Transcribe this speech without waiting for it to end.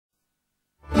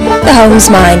the home's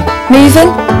mine. Moving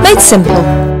made simple.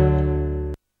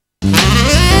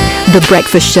 The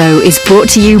Breakfast Show is brought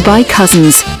to you by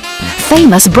Cousins.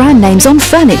 Famous brand names on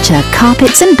furniture,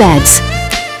 carpets and beds.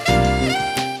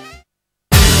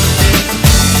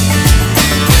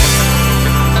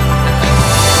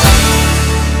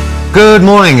 Good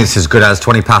morning, it's as good as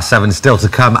 7:20 still to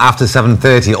come after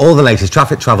 7:30. All the latest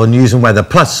traffic, travel, news and weather.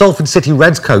 Plus, Salford City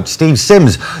Reds coach Steve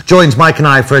Sims joins Mike and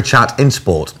I for a chat in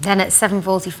sport. Then at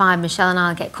 7:45, Michelle and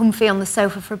I get comfy on the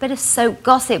sofa for a bit of soap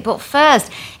gossip. But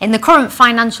first, in the current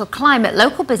financial climate,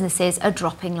 local businesses are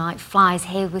dropping like flies.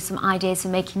 Here with some ideas for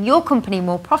making your company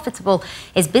more profitable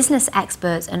is business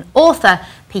expert and author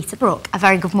Peter Brook. A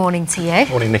very good morning to you.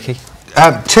 Morning, Nikki.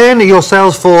 Turn your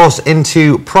sales force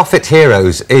into profit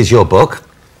heroes is your book.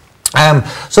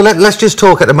 So let's just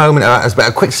talk at the moment as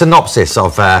a quick synopsis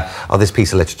of this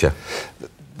piece of literature.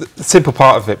 The simple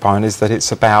part of it, Byron, is that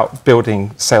it's about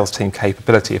building sales team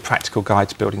capability, a practical guide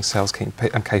to building sales team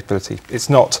capability. It's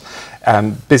not,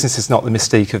 business is not the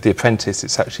mystique of The Apprentice.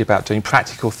 It's actually about doing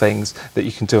practical things that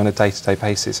you can do on a day-to-day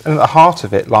basis. And at the heart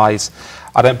of it lies,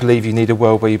 I don't believe you need a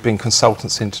world where you bring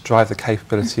consultants in to drive the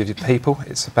capability of your people.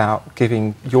 It's about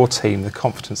giving your team the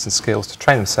confidence and skills to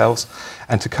train themselves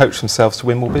and to coach themselves to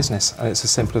win more business. And it's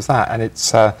as simple as that. And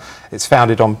it's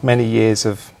founded on many years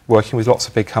of working with lots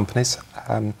of big companies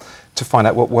to find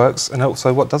out what works and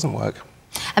also what doesn't work.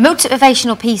 A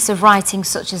motivational piece of writing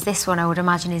such as this one, I would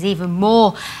imagine, is even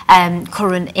more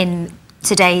current in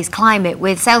today's climate,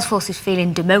 with sales forces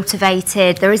feeling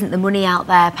demotivated. There isn't the money out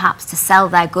there perhaps to sell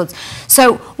their goods.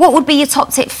 So what would be your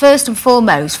top tip first and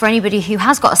foremost for anybody who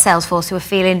has got a sales force who are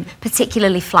feeling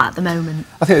particularly flat at the moment?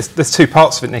 I think there's two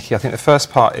parts of it, Nikki. I think the first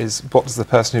part is what does the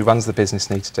person who runs the business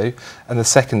need to do, and the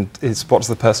second is what does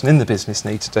the person in the business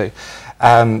need to do.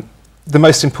 The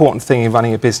most important thing in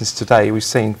running a business today, we've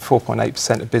seen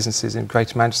 4.8% of businesses in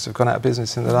Greater Manchester have gone out of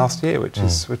business in the last year, which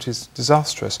is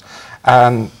disastrous.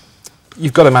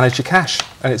 You've got to manage your cash,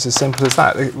 and it's as simple as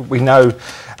that. We know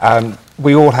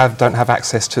we all don't have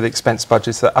access to the expense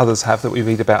budgets that others have that we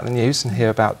read about in the news and hear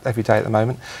about every day at the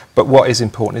moment. But what is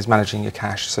important is managing your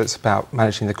cash. So it's about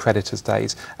managing the creditors'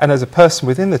 days. And as a person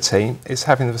within the team, it's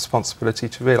having the responsibility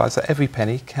to realise that every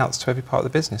penny counts to every part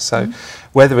of the business. So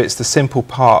whether it's the simple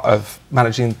part of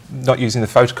managing, not using the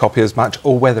photocopy as much,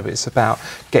 or whether it's about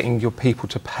getting your people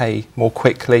to pay more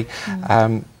quickly,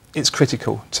 it's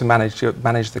critical to manage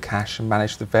the cash and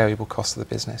manage the variable cost of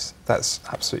the business. That's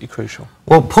absolutely crucial.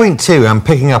 Well, point two, I'm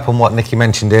picking up on what Nikki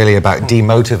mentioned earlier about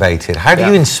demotivated. How do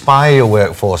you inspire your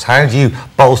workforce? How do you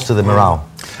bolster the morale?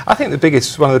 I think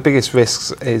one of the biggest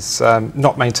risks is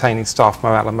not maintaining staff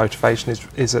morale and motivation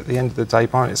is at the end of the day,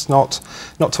 Byron, it's not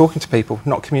talking to people,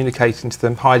 not communicating to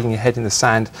them, hiding your head in the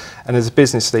sand. And as a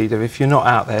business leader, if you're not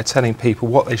out there telling people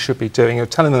what they should be doing or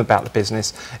telling them about the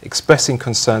business, expressing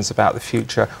concerns about the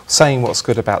future, saying what's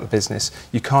good about the business,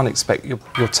 you can't expect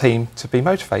your team to be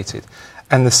motivated.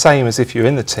 And the same as if you're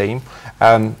in the team,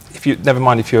 never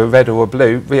mind if you're a red or a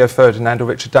blue, Rio Ferdinand or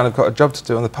Richard Dunn have got a job to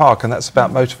do on the park, and that's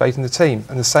about motivating the team.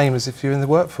 And the same as if you're in the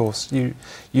workforce. You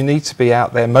need to be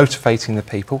out there motivating the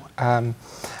people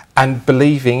and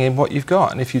believing in what you've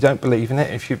got. And if you don't believe in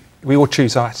it, we all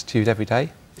choose our attitude every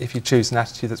day. If you choose an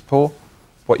attitude that's poor,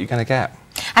 what are you going to get?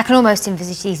 I can almost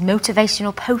envisage these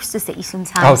motivational posters that you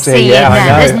sometimes see. Yeah, I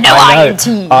know. There's no I in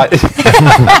team.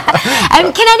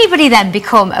 Can anybody then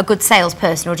become a good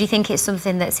salesperson, or do you think it's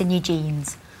something that's in your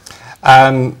genes?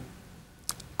 I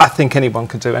think anyone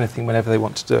can do anything whenever they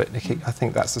want to do it, Nikki. I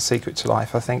think that's the secret to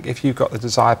life. I think if you've got the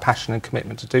desire, passion and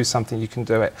commitment to do something, you can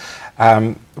do it.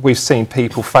 We've seen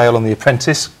people fail on The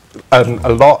Apprentice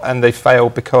a lot, and they fail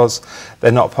because they're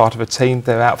not part of a team.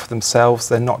 They're out for themselves.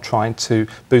 They're not trying to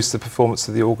boost the performance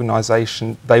of the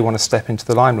organisation. They want to step into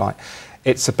the limelight.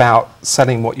 It's about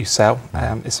selling what you sell.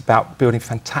 It's about building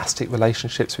fantastic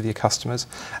relationships with your customers,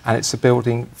 and it's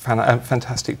building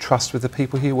fantastic trust with the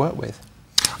people who you work with.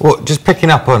 Well, just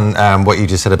picking up on what you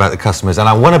just said about the customers, and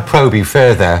I want to probe you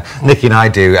further, Nikki and I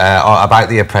do, about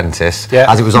The Apprentice,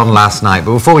 as it was on last night.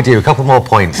 But before we do, a couple more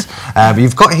points.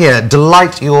 You've got here,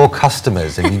 delight your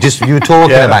customers, and you were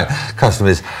talking about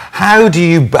customers. How do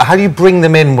you bring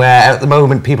them in where at the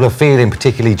moment people are feeling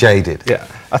particularly jaded? Yeah.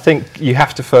 I think you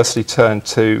have to firstly turn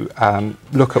to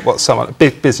look at what a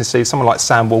big business leader, someone like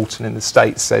Sam Walton in the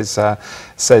States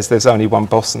says there's only one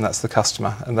boss, and that's the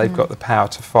customer, and they've got the power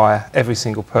to fire every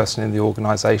single person in the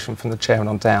organisation from the chairman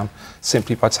on down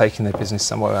simply by taking their business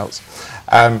somewhere else.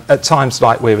 At times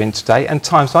like we're in today, and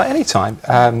times like any time,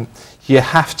 you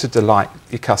have to delight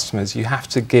your customers. You have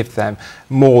to give them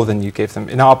more than you give them.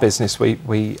 In our business, we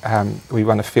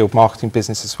run a field marketing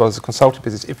business as well as a consulting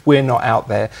business. If we're not out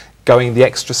there going the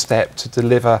extra step to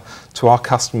deliver to our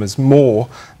customers more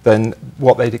than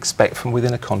what they'd expect from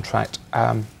within a contract.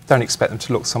 Don't expect them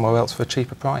to look somewhere else for a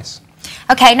cheaper price.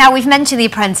 OK, now we've mentioned the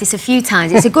Apprentice a few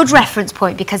times. It's a good reference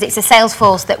point because it's a sales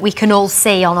force that we can all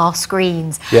see on our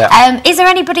screens. Yeah. Is there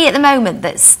anybody at the moment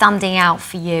that's standing out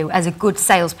for you as a good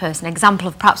salesperson, an example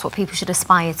of perhaps what people should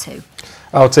aspire to?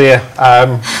 Oh dear.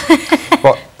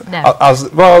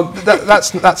 No.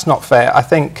 That's not fair. I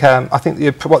think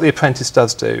what the Apprentice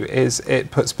does do is it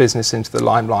puts business into the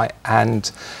limelight,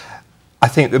 and I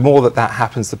think the more that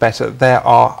happens, the better. There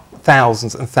are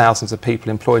thousands and thousands of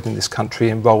people employed in this country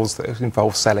in roles that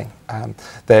involve selling.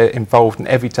 They're involved in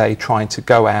every day trying to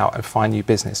go out and find new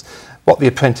business. What the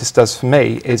Apprentice does for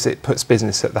me is it puts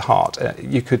business at the heart.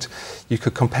 You could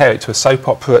compare it to a soap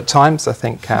opera at times. I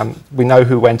think we know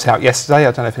who went out yesterday.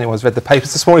 I don't know if anyone's read the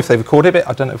papers this morning, if they recorded it.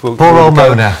 I don't know if we'll... Poor old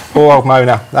Mona. Poor old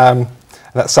Mona.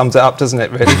 That sums it up, doesn't it,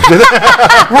 really?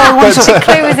 The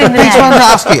clue was in the I wanted to name.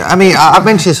 ask you, I mean, I've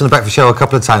mentioned this on the Breakfast Show a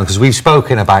couple of times because we've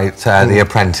spoken about The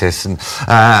Apprentice and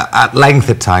at length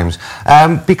at times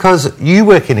because you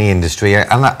work in the industry,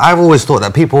 and I've always thought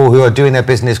that people who are doing their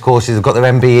business courses have got their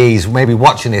MBEs, maybe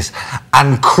watching this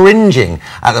and cringing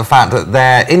at the fact that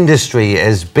their industry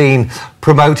has been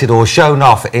promoted or shown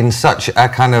off in such a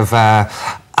kind of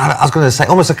I was going to say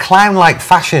almost a clown-like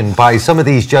fashion by some of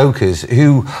these jokers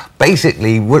who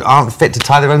basically aren't fit to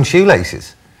tie their own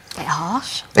shoelaces. A bit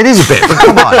harsh. It is a bit, but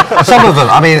come on. Some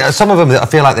of them, I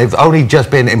feel like they've only just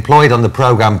been employed on the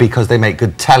programme because they make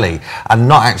good telly and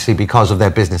not actually because of their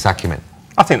business acumen.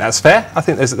 I think that's fair. I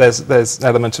think there's an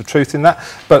element of truth in that.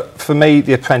 But for me,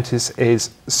 The Apprentice is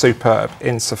superb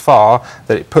insofar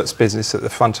that it puts business at the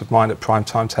front of mind at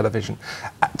primetime television.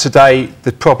 Today,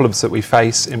 the problems that we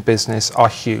face in business are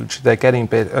huge. They're getting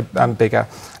bigger.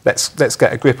 Let's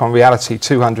get a grip on reality.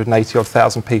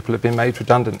 280,000 people have been made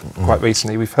redundant quite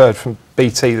recently. We've heard from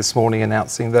BT this morning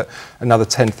announcing that another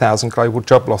 10,000 global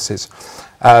job losses.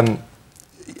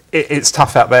 It's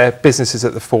tough out there. Business is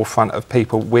at the forefront of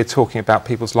people. We're talking about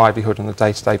people's livelihood on a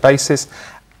day-to-day basis.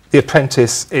 The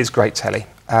Apprentice is great telly,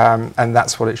 and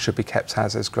that's what it should be kept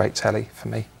as great telly for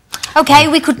me. OK,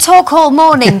 we could talk all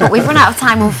morning, but we've run out of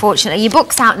time, unfortunately. Your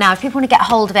book's out now. If people want to get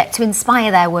hold of it to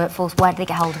inspire their workforce, where do they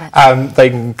get hold of it? They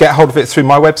can get hold of it through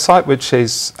my website, which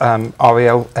is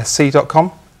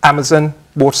relsc.com, Amazon,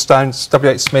 Waterstones,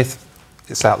 WH Smith.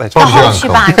 It's out there. The whole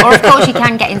shebang. Or, of course, you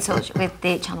can get in touch with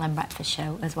the Channel M Breakfast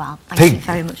Show as well. Thank you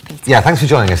very much, Peter. Yeah, thanks for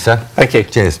joining us, sir. Thank you.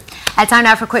 Cheers. Time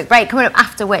now for a quick break. Coming up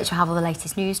after which we'll have all the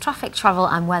latest news, traffic, travel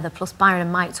and weather, plus Byron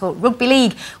and Mike talk rugby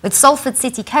league with Salford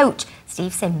City coach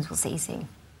Steve Sims. We'll see you soon.